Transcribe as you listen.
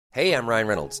Hey, I'm Ryan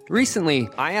Reynolds. Recently,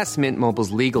 I asked Mint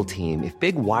Mobile's legal team if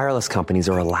big wireless companies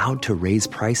are allowed to raise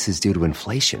prices due to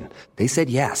inflation. They said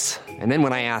yes. And then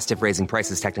when I asked if raising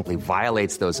prices technically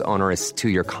violates those onerous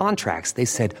two-year contracts, they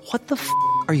said, "What the f***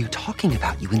 are you talking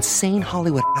about, you insane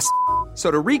Hollywood ass?" So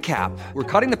to recap, we're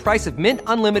cutting the price of Mint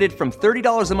Unlimited from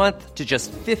 $30 a month to just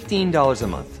 $15 a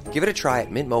month. Give it a try at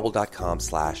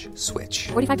mintmobile.com/switch.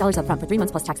 $45 up front for 3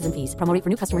 months plus taxes and fees. Promo rate for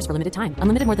new customers for limited time.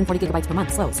 Unlimited more than 40 gigabytes per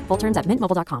month. Slows full terms at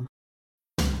mintmobile.com.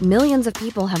 Millions of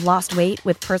people have lost weight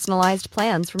with personalized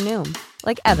plans from Noom.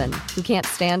 Like Evan, who can't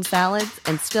stand salads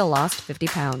and still lost 50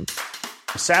 pounds.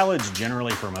 Salads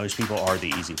generally for most people are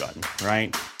the easy button,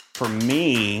 right? For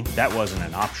me, that wasn't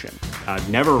an option. I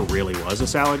never really was a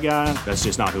salad guy. That's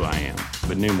just not who I am.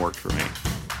 But Noom worked for me.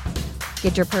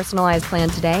 Get your personalized plan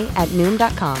today at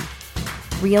Noom.com.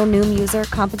 Real Noom user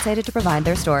compensated to provide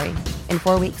their story. In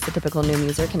 4 weeks, the typical Noom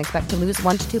user can expect to lose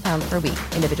 1 to 2 pounds per week.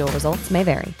 Individual results may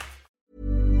vary.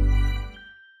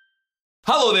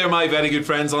 Hello there, my very good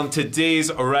friends. On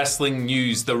today's wrestling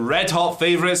news, the red hot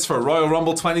favourites for Royal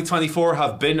Rumble 2024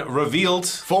 have been revealed.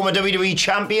 Former WWE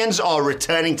champions are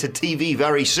returning to TV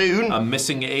very soon. A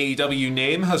missing AEW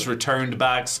name has returned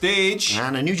backstage.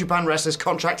 And a New Japan wrestler's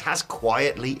contract has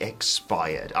quietly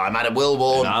expired. I'm Adam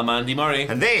Wilborn. And I'm Andy Murray.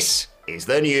 And this is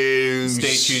the news.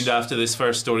 Stay tuned after this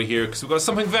first story here, because we've got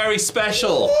something very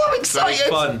special. Oh, I'm excited.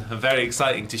 Very fun and very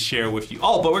exciting to share with you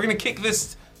all. But we're going to kick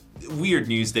this weird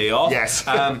news day off. Yes.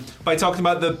 By talking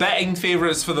about the betting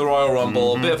favourites for the Royal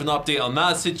Rumble. A bit of an update on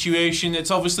that situation. It's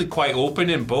obviously quite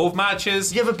open in both matches.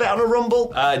 Did you ever bet on a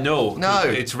Rumble? No. No.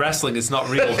 It's wrestling, it's not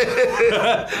real.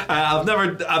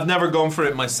 I've never gone for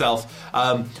it myself.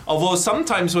 Although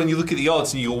sometimes when you look at the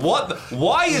odds and you go,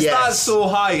 why is that so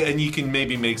high? And you can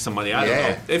maybe make some money. I don't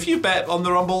know. If you bet on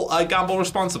the Rumble, gamble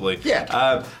responsibly.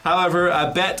 Yeah. However,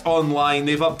 Bet Online,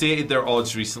 they've updated their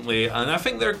odds recently, and I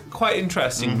think they're quite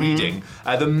interesting reading.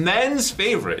 The men's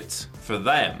favourite for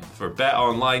them, for Bet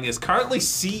Online, is currently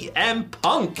CM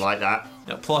Punk. Like that.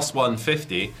 At plus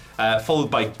 150, followed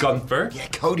by Gunther. Yeah,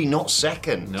 Cody not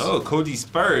second. No, Cody's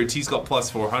third. He's got plus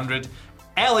 400.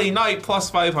 LA Knight plus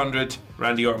 500.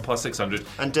 Randy Orton plus 600.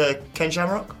 And Ken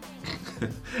Shamrock? I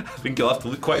think you'll have to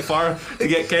look quite far to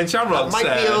get Ken Shamrock's Might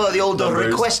be the old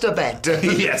request a bet.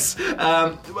 Yes.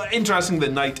 Interesting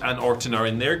that Knight and Orton are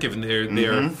in there, given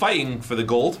they're fighting for the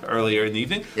gold earlier in the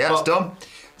evening. Yeah, it's done.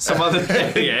 Some other...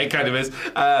 yeah, it kind of is.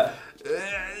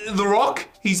 The Rock,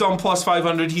 he's on plus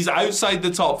 500. He's outside the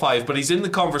top 5, but he's in the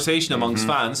conversation amongst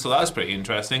fans, so that's pretty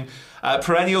interesting.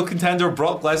 Perennial contender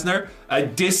Brock Lesnar, a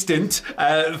distant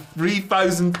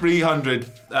 3,300.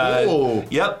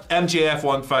 Yep, MJF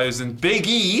 1,000. Big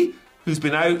E, who's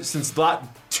been out since that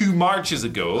 2 Marches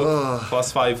ago,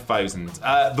 plus 5,000.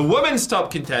 The women's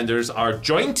top contenders are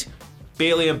joint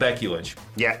Bayley and Becky Lynch.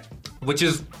 Yeah. Which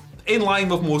is in line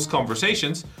with most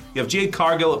conversations. You have Jade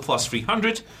Cargill at plus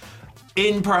 300.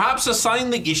 In perhaps a sign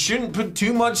that you shouldn't put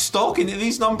too much stock into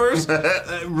these numbers,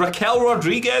 Raquel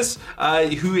Rodriguez,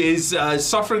 who is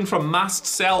suffering from mast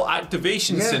cell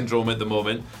activation syndrome at the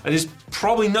moment, and is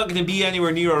probably not going to be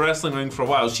anywhere near a wrestling ring for a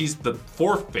while. She's the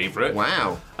 4th favourite.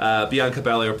 Wow. Bianca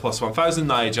Belair plus 1,000.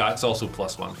 Nia Jax also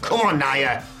plus 1,000. Come on,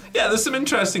 Nia. Yeah, there's some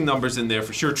interesting numbers in there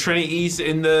for sure. Trinity's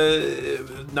in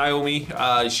the Naomi.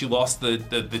 She lost the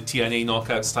TNA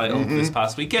Knockouts title this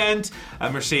past weekend.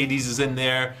 Mercedes is in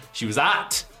there. She was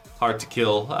at Hard to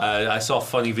Kill. I saw a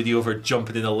funny video of her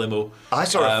jumping in a limo. I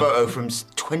saw a photo from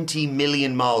 20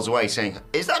 million miles away saying,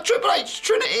 is that Triple H,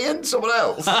 Trinity, and someone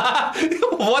else?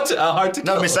 What? Hard to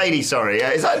Kill? No, Mercedes, sorry.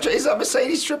 Yeah, is that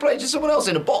Mercedes, Triple H, and someone else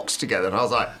in a box together? And I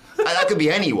was like, that could be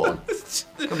anyone. It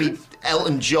could be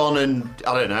Elton John and,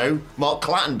 I don't know, Mark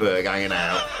Clattenburg hanging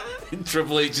out.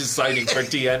 Triple H is signing for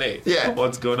TNA. Yeah.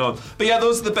 What's going on? But yeah,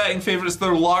 those are the betting favourites.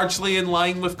 They're largely in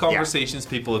line with conversations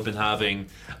people have been having.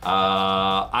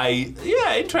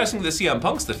 Interesting that CM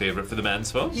Punk's the favourite for the men's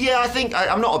phone. Yeah, I think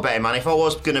I'm not a betting man. If I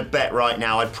was going to bet right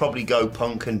now, I'd probably go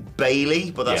Punk and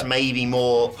Bayley, but that's maybe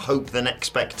more hope than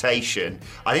expectation.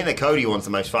 I think the Cody one's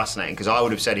the most fascinating, because I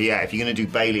would have said, if you're going to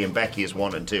do Bayley and Becky as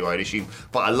 1 and 2, I'd assume.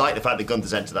 But I like the fact that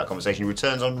Gunther's entered that conversation. He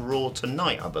returns on Raw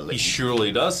tonight, I believe. He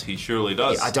surely does.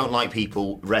 Yeah, I don't like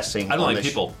people wrestling. I don't like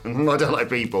people. I don't like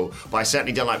people, but I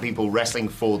certainly don't like people wrestling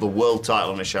for the world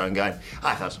title on a show and going,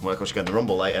 I've had some work, I should go in the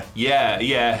Rumble later. Yeah,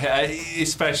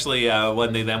 especially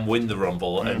when they then win the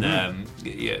Rumble and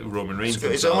Roman Reigns.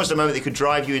 It's almost a moment that could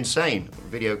drive you insane.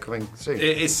 Video coming soon.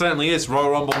 It certainly is.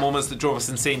 Royal Rumble moments that drove us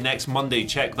insane next Monday.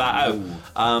 Check that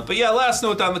out. But yeah, let us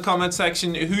know down in the comment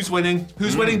section who's winning.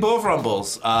 Who's winning both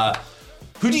Rumbles?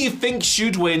 Who do you think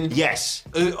should win? Yes.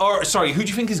 Who do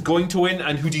you think is going to win,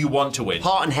 and who do you want to win?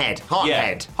 Heart and head. Heart and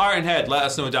head. Heart and head. Let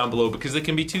us know down below, because they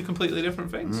can be two completely different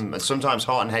things. And sometimes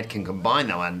heart and head can combine,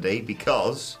 though, Andy,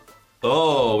 because...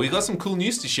 Oh, we got some cool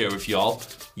news to share with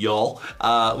y'all.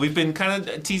 We've been kind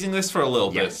of teasing this for a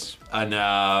little bit.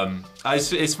 And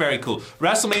it's very cool.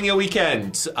 WrestleMania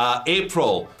weekend,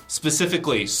 April,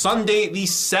 specifically, Sunday the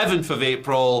 7th of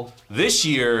April this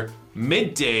year,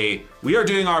 midday. We are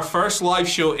doing our first live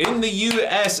show in the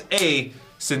USA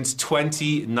since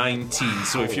 2019. Wow.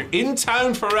 So if you're in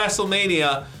town for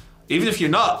WrestleMania, even if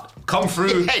you're not, come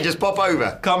through. Hey, just pop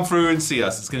over. Come through and see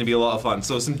us. It's going to be a lot of fun.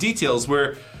 So some details.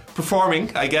 We're performing,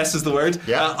 I guess is the word.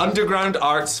 Yeah. Underground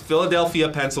Arts, Philadelphia,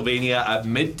 Pennsylvania at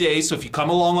midday. So if you come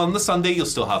along on the Sunday, you'll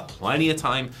still have plenty of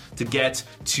time to get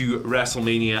to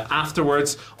WrestleMania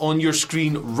afterwards. On your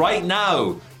screen right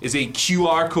now is a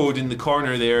QR code in the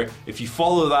corner there. If you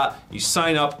follow that, you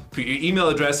sign up, put your email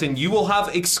address in, you will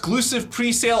have exclusive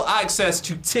pre-sale access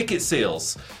to ticket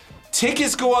sales.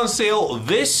 Tickets go on sale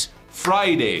this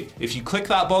Friday. If you click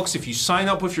that box, if you sign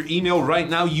up with your email right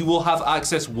now, you will have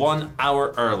access 1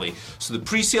 hour early. So the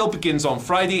pre-sale begins on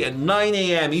Friday at 9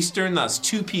 a.m. Eastern, that's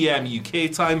 2 p.m.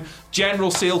 UK time. General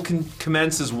sale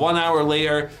commences 1 hour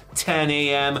later, 10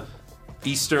 a.m.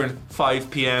 Eastern,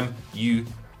 5 p.m.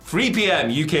 3 p.m.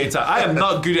 UK time. I am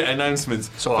not good at announcements.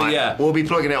 So yeah, we'll be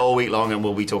plugging it all week long, and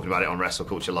we'll be talking about it on Wrestle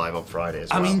Culture Live on Friday as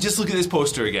well. I mean, just look at this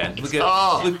poster again.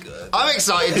 I'm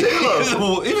excited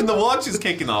too. Even the watch is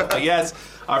kicking off. But yes,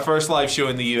 our first live show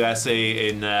in the USA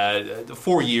in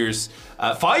 4 years.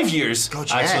 5 years,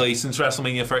 actually, since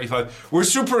WrestleMania 35. We're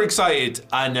super excited,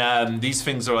 and these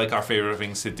things are like our favorite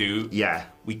things to do. Yeah.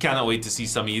 We cannot wait to see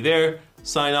some of you there.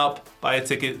 Sign up, buy a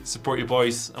ticket, support your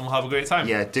boys, and we'll have a great time.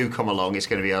 Yeah, do come along. It's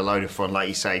going to be a load of fun, like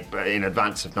you say, in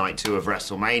advance of night 2 of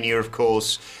WrestleMania, of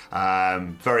course.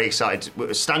 Very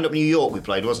excited. Stand Up New York we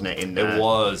played, wasn't it? It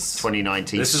was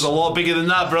 2019. This is a lot bigger than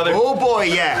that, brother. Oh boy,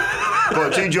 yeah.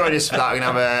 But do join us for that. We're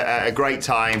going to have a great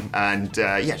time, and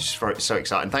just so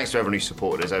exciting. Thanks to everyone who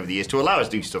supported us over the years to allow us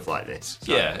to do stuff like this.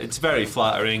 So. Yeah, it's very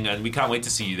flattering, and we can't wait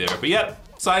to see you there. But yeah,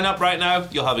 sign up right now.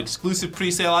 You'll have exclusive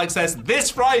pre-sale access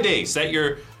this Friday. Set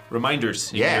your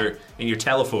reminders in your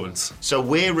telephones. So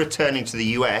we're returning to the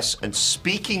US, and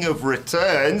speaking of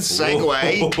returns,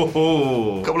 segue,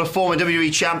 a couple of former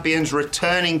WWE champions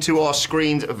returning to our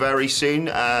screens very soon.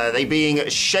 They being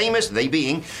Sheamus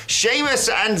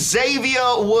and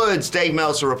Xavier Woods. Dave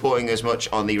Meltzer reporting as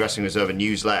much on the Wrestling Observer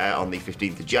newsletter on the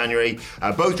 15th of January.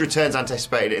 Both returns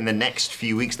anticipated in the next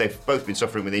few weeks. They've both been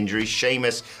suffering with injuries.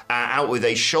 Sheamus out with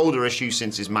a shoulder issue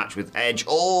since his match with Edge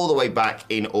all the way back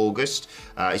in August.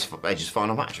 Edge's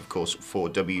final match, of course, for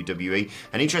WWE.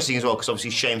 And interesting as well, because obviously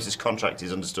Sheamus' contract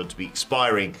is understood to be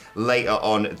expiring later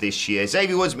on this year.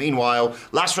 Xavier Woods, meanwhile,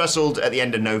 last wrestled at the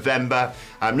end of November.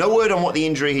 No word on what the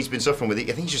injury he's been suffering with. I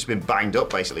think he's just been banged up,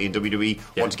 basically, and WWE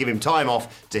want to give him time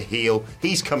off to heal.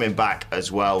 He's coming back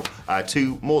as well.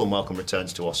 2 more than welcome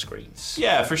returns to our screens.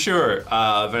 Yeah, for sure.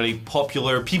 Very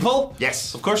popular people.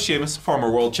 Yes. Of course, Sheamus,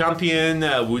 former world champion.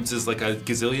 Woods is like a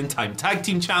gazillion-time tag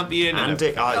team champion. And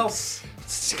else.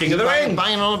 King of the Ring.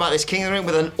 Banging on about this King of the Ring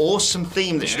with an awesome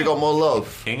theme that should have got more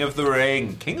love. King of the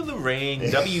Ring,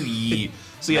 WE.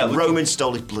 So yeah, Roman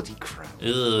stole his bloody crown.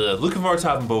 Looking forward to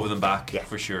having both of them back,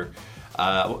 for sure.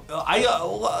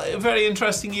 A very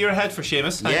interesting year ahead for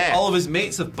Sheamus. Yeah. All of his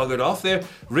mates have buggered off there.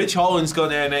 Rich Holland's gone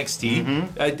to NXT.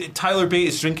 Mm-hmm. Tyler Bate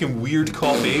is drinking weird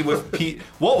coffee with Pete.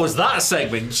 What was that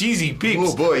segment? Cheesy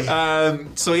peeps. Oh boy.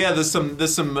 So yeah, there's some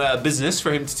business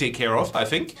for him to take care of, I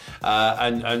think.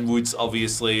 And Woods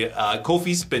obviously.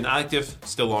 Kofi's been active,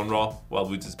 still on Raw, while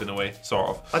Woods has been away, sort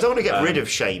of. I don't want to get rid of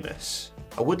Sheamus.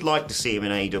 I would like to see him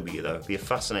in AEW, though. It'd be a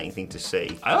fascinating thing to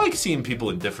see. I like seeing people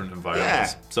in different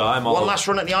environments. Yeah. So I'm all... One last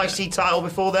run at the IC title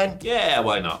before then? Yeah,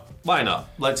 why not? Why not?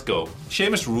 Let's go.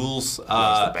 Sheamus rules. He's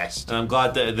the best. And I'm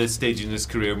glad that at this stage in his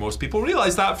career, most people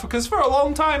realise that, because for a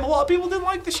long time, a lot of people didn't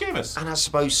like the Sheamus. And I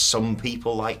suppose some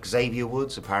people like Xavier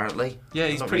Woods, apparently. Yeah,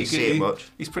 he's pretty good. See it much.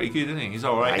 He's pretty good, isn't he? He's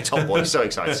all right. Yeah, top boy. So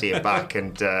excited to see him back.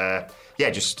 And I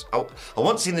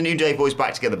want to see the New Day boys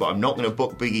back together, but I'm not going to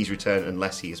book Big E's return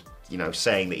unless he is,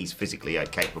 saying that he's physically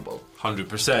capable.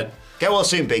 100%. Get well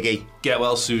soon, Big E. Get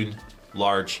well soon,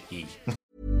 large E.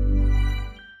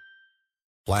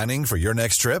 Planning for your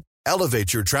next trip?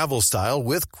 Elevate your travel style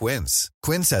with Quince.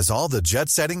 Quince has all the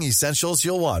jet-setting essentials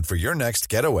you'll want for your next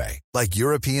getaway, like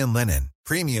European linen,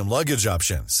 premium luggage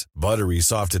options, buttery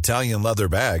soft Italian leather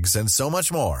bags, and so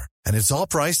much more. And it's all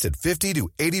priced at 50 to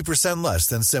 80% less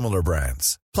than similar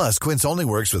brands. Plus, Quince only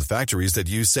works with factories that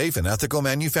use safe and ethical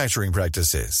manufacturing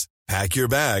practices. Pack your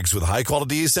bags with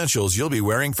high-quality essentials you'll be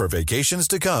wearing for vacations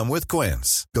to come with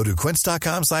Quince. Go to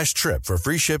quince.com/trip for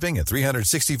free shipping and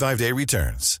 365-day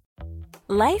returns.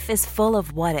 Life is full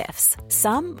of what-ifs.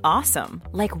 Some awesome,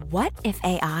 like what if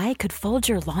AI could fold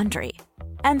your laundry?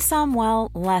 And some,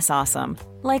 well, less awesome,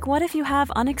 like what if you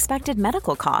have unexpected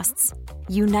medical costs?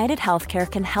 United Healthcare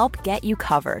can help get you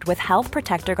covered with Health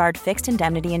Protector Guard fixed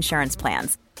indemnity insurance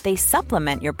plans. They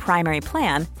supplement your primary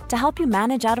plan to help you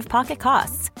manage out-of-pocket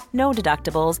costs. No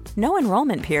deductibles, no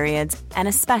enrollment periods, and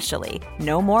especially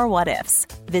no more what-ifs.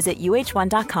 Visit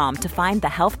uh1.com to find the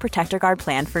Health Protector Guard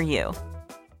plan for you.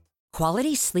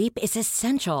 Quality sleep is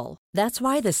essential. That's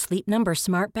why the Sleep Number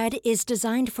Smart Bed is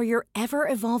designed for your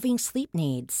ever-evolving sleep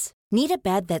needs. Need a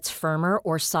bed that's firmer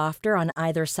or softer on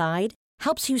either side?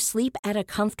 Helps you sleep at a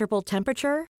comfortable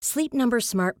temperature? Sleep Number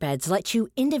Smart Beds let you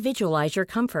individualize your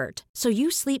comfort, so you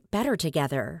sleep better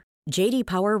together. J.D.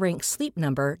 Power ranks Sleep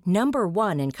Number number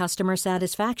 1 in customer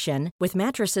satisfaction with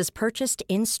mattresses purchased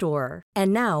in-store.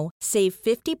 And now, save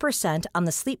 50% on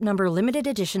the Sleep Number Limited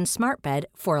Edition Smart Bed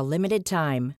for a limited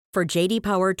time. For J.D.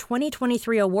 Power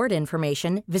 2023 award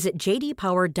information, visit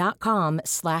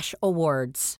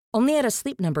jdpower.com/awards. Only at a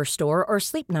Sleep Number store or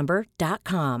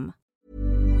sleepnumber.com.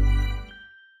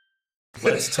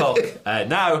 Let's talk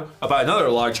now about another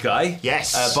large guy.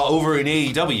 Yes. But over in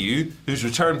AEW, who's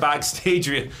returned backstage.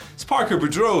 It's Parker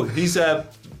Boudreaux. He's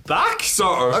back,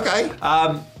 sort of. Okay.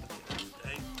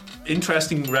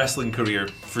 Interesting wrestling career,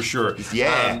 for sure.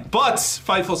 Yeah. But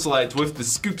Fightful Select with the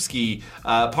scoop ski.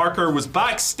 Parker was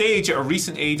backstage at a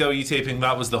recent AEW taping.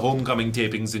 That was the homecoming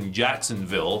tapings in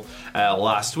Jacksonville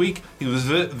last week. He was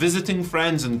visiting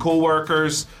friends and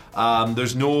co-workers.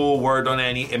 There's no word on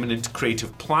any imminent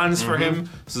creative plans for him,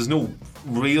 so there's no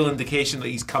real indication that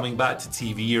he's coming back to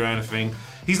TV or anything.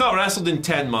 He's not wrestled in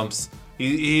 10 months.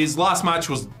 His last match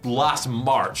was last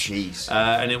March. Jeez.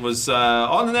 And it was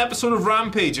on an episode of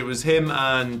Rampage. It was him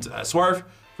and Swerve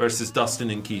versus Dustin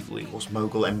and Keith Lee. What's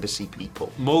Mogul Embassy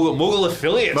people? Mogul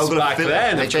affiliates back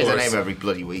then. They change their course. name every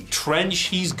bloody week. Trench,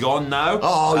 he's gone now.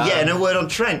 Oh, yeah, no word on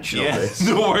Trench. Yeah,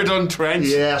 no word on Trench.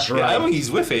 Yeah, that's right. Yeah, I don't think he's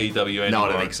with AEW anymore. No, I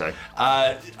don't think so.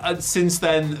 And since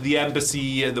then, the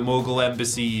embassy, the Mogul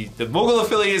embassy, the Mogul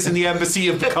affiliates and the embassy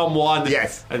have become one.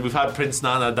 Yes. And we've had Prince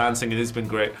Nana dancing, and it's been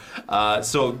great.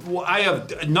 So I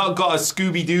have not got a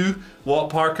Scooby-Doo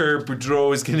what Parker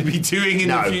Boudreaux is going to be doing in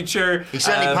the future. He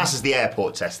certainly passes the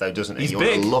airport test, though, doesn't he? He's you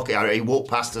big. Want to look at, he walked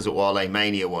past us at Wale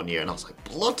Mania one year, and I was like,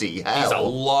 bloody hell. He's a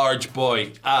large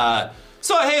boy.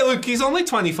 So, hey, look, he's only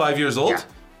 25 years old. Yeah.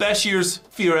 Best years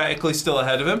theoretically still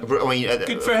ahead of him. I mean,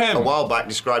 good for him. A while back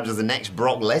described as the next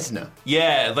Brock Lesnar.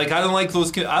 Yeah, like I don't like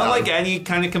those. I don't like any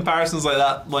kind of comparisons like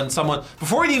that when someone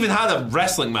before he'd even had a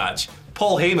wrestling match.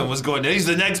 Paul Heyman was going, he's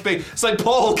the next big. It's like,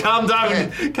 Paul, calm down.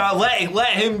 Yeah.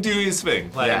 Let him do his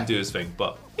thing. Let him do his thing.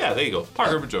 But yeah, there you go.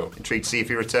 Parker Boudreaux. Intrigued to see if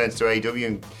he returns to AEW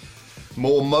and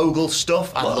more Mogul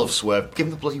stuff. I love Swerve. Give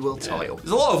him the bloody world title.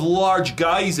 There's a lot of large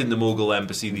guys in the Mogul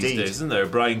Embassy these days, isn't there?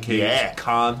 Brian Cage,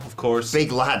 Khan, of course.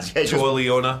 Big lads. Yeah, Toa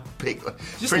Leona. Big.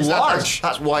 Just Prince large.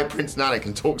 That's why Prince Nana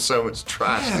can talk so much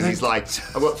trash. Because he's like,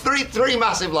 I've got three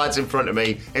massive lads in front of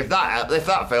me. If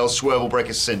that fails, Swerve will break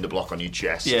a cinder block on your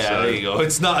chest. Yeah, so. There you go.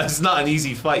 It's not an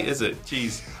easy fight, is it?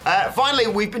 Jeez. Finally,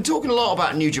 we've been talking a lot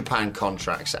about New Japan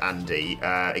contracts, Andy,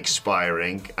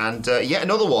 expiring, and yet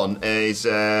another one is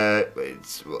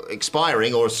it's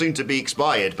expiring or soon to be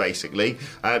expired, basically.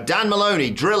 Dan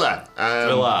Maloney, Driller.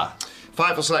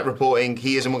 Fightful Select reporting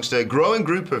he is amongst a growing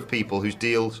group of people whose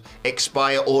deals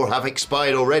expire or have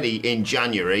expired already in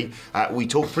January. We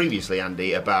talked previously,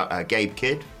 Andy, about Gabe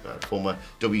Kidd, former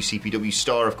WCPW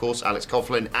star, of course, Alex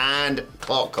Coughlin, and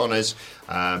Clark Connors,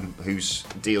 whose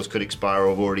deals could expire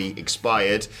or have already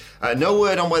expired. No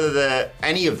word on whether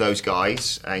any of those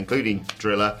guys, including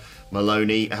Driller,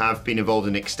 Maloney, have been involved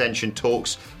in extension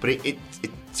talks, but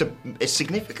it's a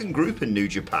significant group in New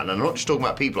Japan, and I'm not just talking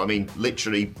about people, I mean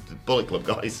literally the Bullet Club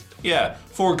guys. Yeah,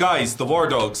 4 guys, the War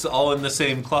Dogs, all in the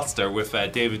same cluster with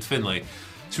David Finlay.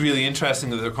 It's really interesting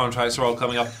that their contracts are all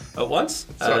coming up at once.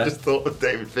 So I just thought of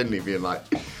David Finlay being like,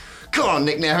 come on,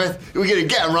 Nick Nemeth, we're going to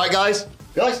get him, right, guys?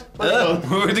 Guys,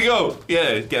 where'd he go?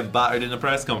 Yeah, getting battered in a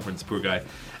press conference, poor guy.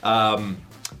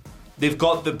 They've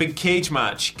got the big cage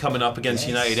match coming up against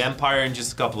United Empire in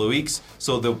just a couple of weeks,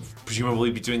 so they'll presumably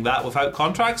be doing that without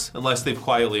contracts, unless they've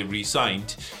quietly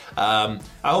re-signed. I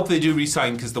hope they do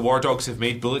re-sign, because the War Dogs have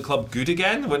made Bullet Club good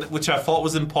again, which I thought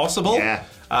was impossible. Yeah.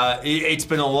 It's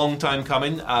been a long time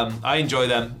coming. I enjoy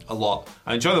them a lot.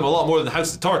 I enjoy them a lot more than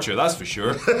House of Torture, that's for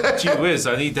sure. Gee whiz,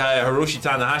 I need Hiroshi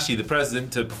Tanahashi, the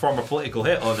president, to perform a political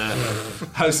hit on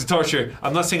House of Torture.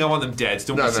 I'm not saying I want them dead,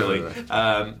 don't be silly.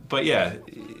 No. But yeah,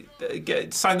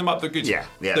 sign them up. They're good. Yeah,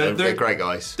 they're great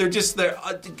guys. They're just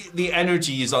the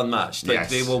energy is unmatched. Like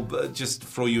they will just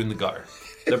throw you in the gutter.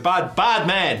 They're bad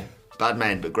men. Bad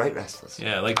men, but great wrestlers.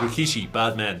 Yeah, like Rikishi,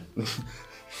 bad men.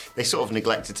 They sort of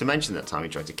neglected to mention that time he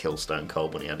tried to kill Stone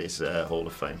Cold when he had his Hall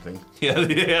of Fame thing.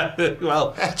 Yeah.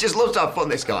 Well, I just love to have fun.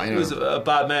 This guy. He was a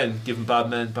bad man, giving bad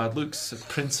men bad looks. A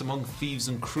prince among thieves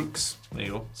and crooks. There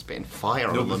you go. Spitting fire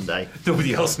on a Monday.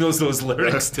 Nobody else knows those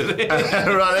lyrics, do they?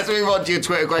 Right, let's move on to your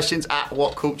Twitter questions at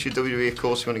WhatCultureWWE. Of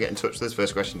course, if you want to get in touch with us.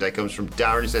 First question today comes from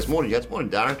Darren. He says, "Morning, gents. Morning,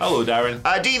 Darren. Hello,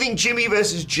 Darren. Do you think Jimmy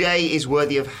versus Jay is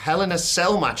worthy of Hell in a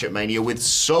Cell match at Mania with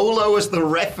Solo as the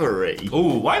referee?"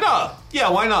 Oh, why not? Yeah,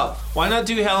 why not? Why not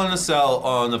do Hell in a Cell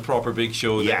on a proper big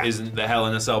show that isn't the Hell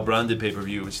in a Cell branded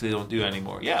pay-per-view, which they don't do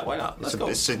anymore? Yeah, why not? Let's go.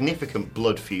 It's a significant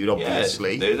blood feud,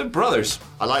 obviously. Yeah, they're brothers.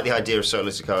 I like the idea of Solo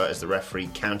Sikoa as the referee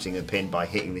counting a pin by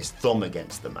hitting his thumb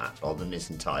against the mat rather than his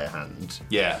entire hand.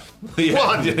 Yeah.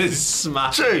 One.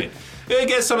 Smash two. It. Yeah,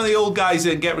 get some of the old guys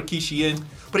in, get Rikishi in.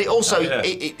 But it also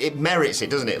it merits it,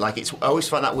 doesn't it? Like I always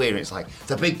find that weird. It's like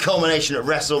the big culmination at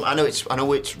Wrestle. I know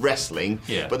it's wrestling,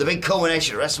 but the big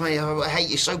culmination at WrestleMania. I hate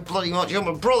you so bloody much. You're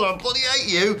my brother. I bloody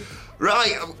hate you.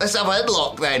 Right, let's have a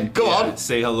headlock then. Go on.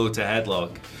 Say hello to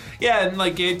headlock. Yeah, and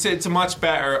like it's a much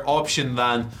better option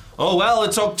than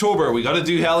it's October. We got to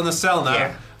do Hell in a Cell now.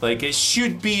 Yeah. Like, it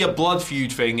should be a blood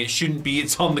feud thing. It shouldn't be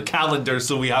it's on the calendar,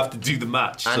 so we have to do the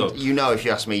match. And if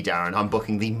you ask me, Darren, I'm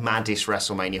booking the maddest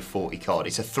WrestleMania 40 card.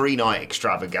 It's a 3-night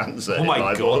extravaganza. Oh,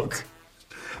 my God. Book.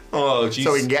 Oh, jeez.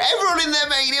 So we can get everyone in their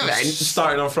main event.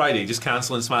 Starting on Friday, just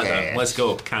cancelling SmackDown. Yeah. Let's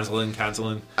go. Cancelling. All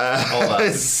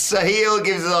that. Sahil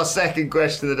gives us our second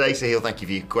question of the day. Sahil, thank you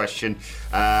for your question.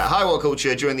 Hi, What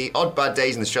Culture. During the odd, bad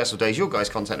days and the stressful days, your guys'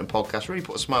 content and podcast really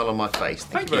put a smile on my face.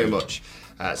 Thank you very much.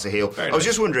 Sahil. I was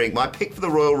just wondering, my pick for the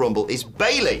Royal Rumble is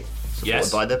Bayley,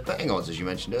 supported by the betting odds, as you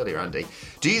mentioned earlier, Andy.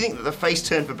 Do you think that the face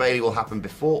turn for Bayley will happen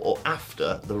before or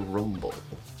after the Rumble?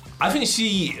 I think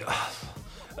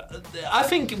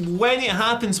when it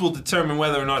happens will determine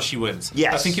whether or not she wins.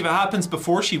 Yes. I think if it happens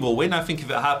before, she will win. I think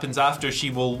if it happens after,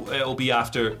 it'll be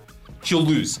after. She'll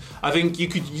lose. I think you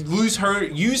could use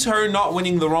her not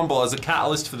winning the Rumble as a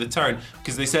catalyst for the turn,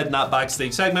 because they said in that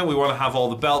backstage segment we want to have all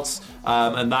the belts,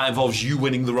 and that involves you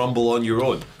winning the Rumble on your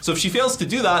own. So if she fails to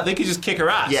do that, they could just kick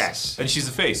her ass. Yes. And she's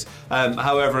a face.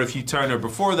 However, if you turn her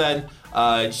before then,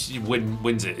 she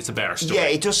wins it. It's a better story. Yeah,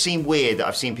 it does seem weird that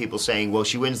I've seen people saying, well,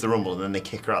 she wins the Rumble and then they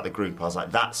kick her out of the group. I was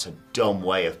like, that's a dumb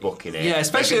way of booking it. Yeah,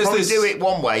 especially they as probably this do it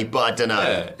one way, but I don't know.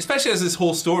 Yeah, especially as this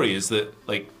whole story is that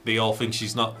like they all think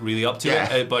she's not really up to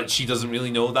it, but she doesn't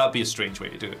really know. That'd be a strange way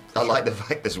to do it. I like the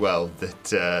fact as well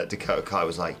that Dakota Kai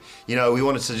was like, we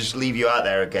wanted to just leave you out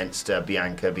there against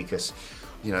Bianca because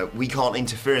we can't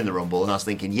interfere in the Rumble. And I was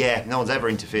thinking, no one's ever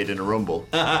interfered in a Rumble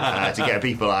to get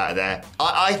people out of there.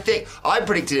 I think I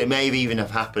predicted it may even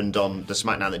have happened on the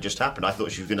SmackDown that just happened. I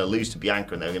thought she was going to lose to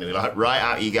Bianca and they were going to be like, right,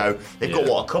 out you go. They've got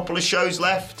a couple of shows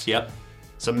left. Yep.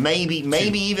 So maybe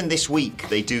even this week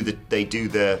they do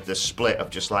the split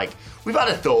of just like, we've had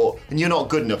a thought and you're not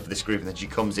good enough for this group, and then she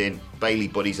comes in, Bayley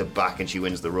buddies her back and she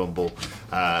wins the Rumble.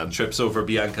 Trips over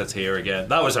Bianca's hair again.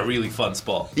 That was a really fun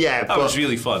spot. Yeah, that was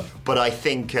really fun. But I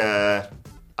think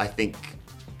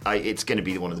it's going to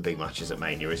be one of the big matches at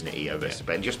Mania, isn't it? Io versus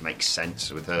Bayley. It just makes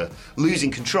sense with her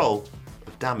losing control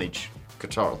of damage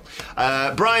control.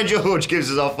 Brian George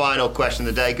gives us our final question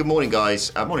of the day. Good morning,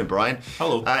 guys. Morning, Brian.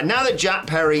 Hello. Now that Jack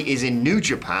Perry is in New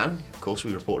Japan, of course,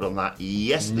 we reported on that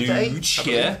yesterday.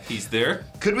 He's there.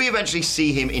 Could we eventually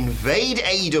see him invade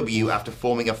AEW after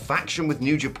forming a faction with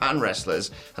New Japan wrestlers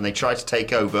and they try to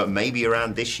take over maybe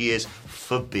around this year's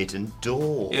Forbidden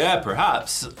Door? Yeah,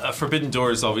 perhaps. Forbidden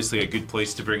Door is obviously a good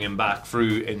place to bring him back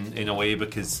through in a way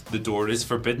because the door is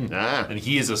forbidden. And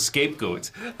he is a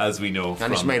scapegoat, as we know.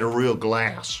 And it's made of real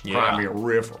glass. Yeah. A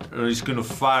river. And he's going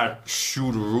to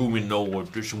shoot a room in nowhere,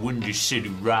 this Windy City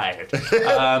riot.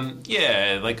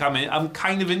 I'm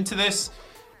kind of into this.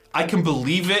 I can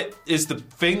believe it is the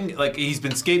thing. Like, he's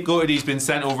been scapegoated, he's been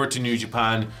sent over to New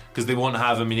Japan because they won't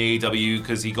have him in AEW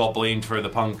because he got blamed for the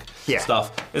Punk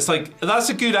stuff. It's like, that's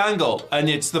a good angle, and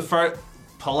it's the first...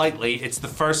 Politely, it's the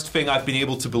first thing I've been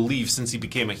able to believe since he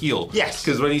became a heel. Yes.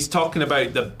 Because when he's talking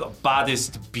about the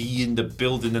baddest bee in the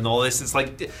building and all this, it's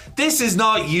like, this is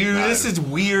not you. No. This is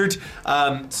weird.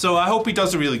 So I hope he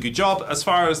does a really good job. As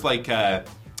far as like an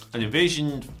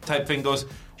invasion type thing goes,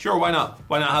 Sure, why not?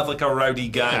 Why not have like a rowdy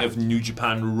gang of New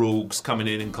Japan rogues coming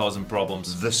in and causing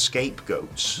problems? The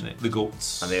scapegoats. The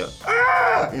goats. And they're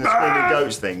screaming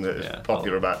goats thing that was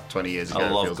popular about 20 years ago.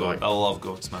 I love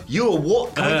goats, man. You are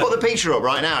what? Can we put the picture up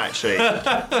right now, actually?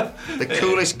 The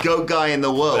coolest goat guy in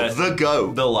the world. The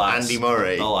goat. The lads. Andy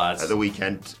Murray. The lads. At the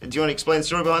weekend. Do you want to explain the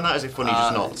story behind that? Is it funny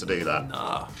just not to do that?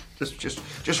 Nah.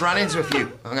 Just ran into a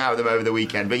few, hung out with them over the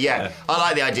weekend. But yeah, I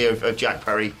like the idea of Jack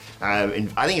Perry. I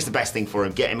think it's the best thing for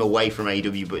him. Get him away from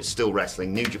AEW, but it's still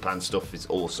wrestling. New Japan stuff is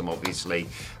awesome, obviously.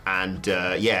 And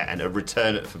and a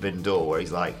return at Forbidden Door where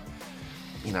he's like,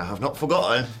 I've not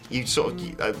forgotten.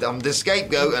 I'm the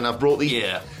scapegoat, and I've brought these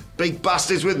big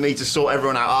bastards with me to sort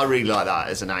everyone out. I really like that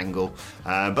as an angle.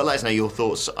 But let us know your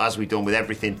thoughts, as we've done with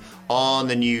everything on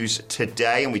the news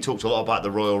today. And we talked a lot about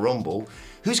the Royal Rumble.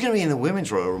 Who's going to be in the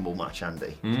Women's Royal Rumble match,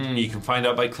 Andy? You can find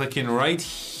out by clicking right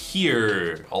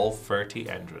here. All 30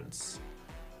 entrants.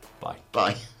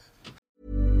 Bye.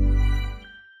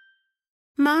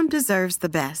 Mom deserves the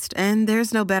best, and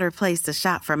there's no better place to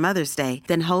shop for Mother's Day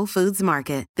than Whole Foods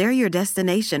Market. They're your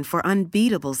destination for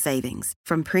unbeatable savings,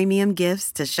 from premium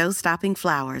gifts to show-stopping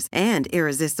flowers and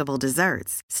irresistible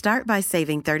desserts. Start by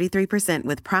saving 33%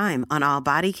 with Prime on all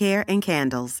body care and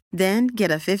candles. Then get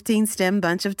a 15-stem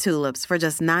bunch of tulips for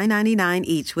just $9.99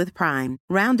 each with Prime.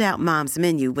 Round out Mom's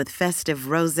menu with festive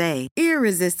rosé,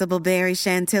 irresistible berry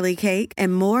chantilly cake,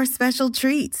 and more special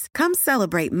treats. Come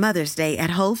celebrate Mother's Day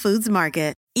at Whole Foods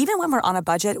Market. Even when we're on a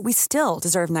budget, we still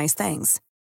deserve nice things.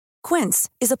 Quince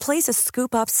is a place to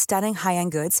scoop up stunning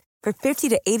high-end goods for 50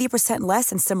 to 80%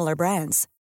 less than similar brands.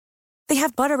 They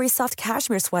have buttery soft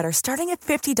cashmere sweaters starting at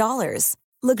 $50,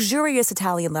 luxurious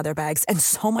Italian leather bags, and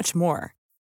so much more.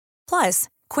 Plus,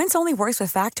 Quince only works with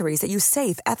factories that use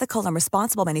safe, ethical, and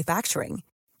responsible manufacturing.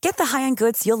 Get the high-end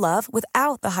goods you'll love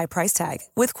without the high price tag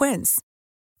with Quince.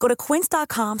 Go to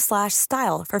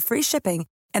quince.com/style for free shipping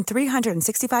and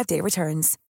 365-day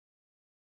returns.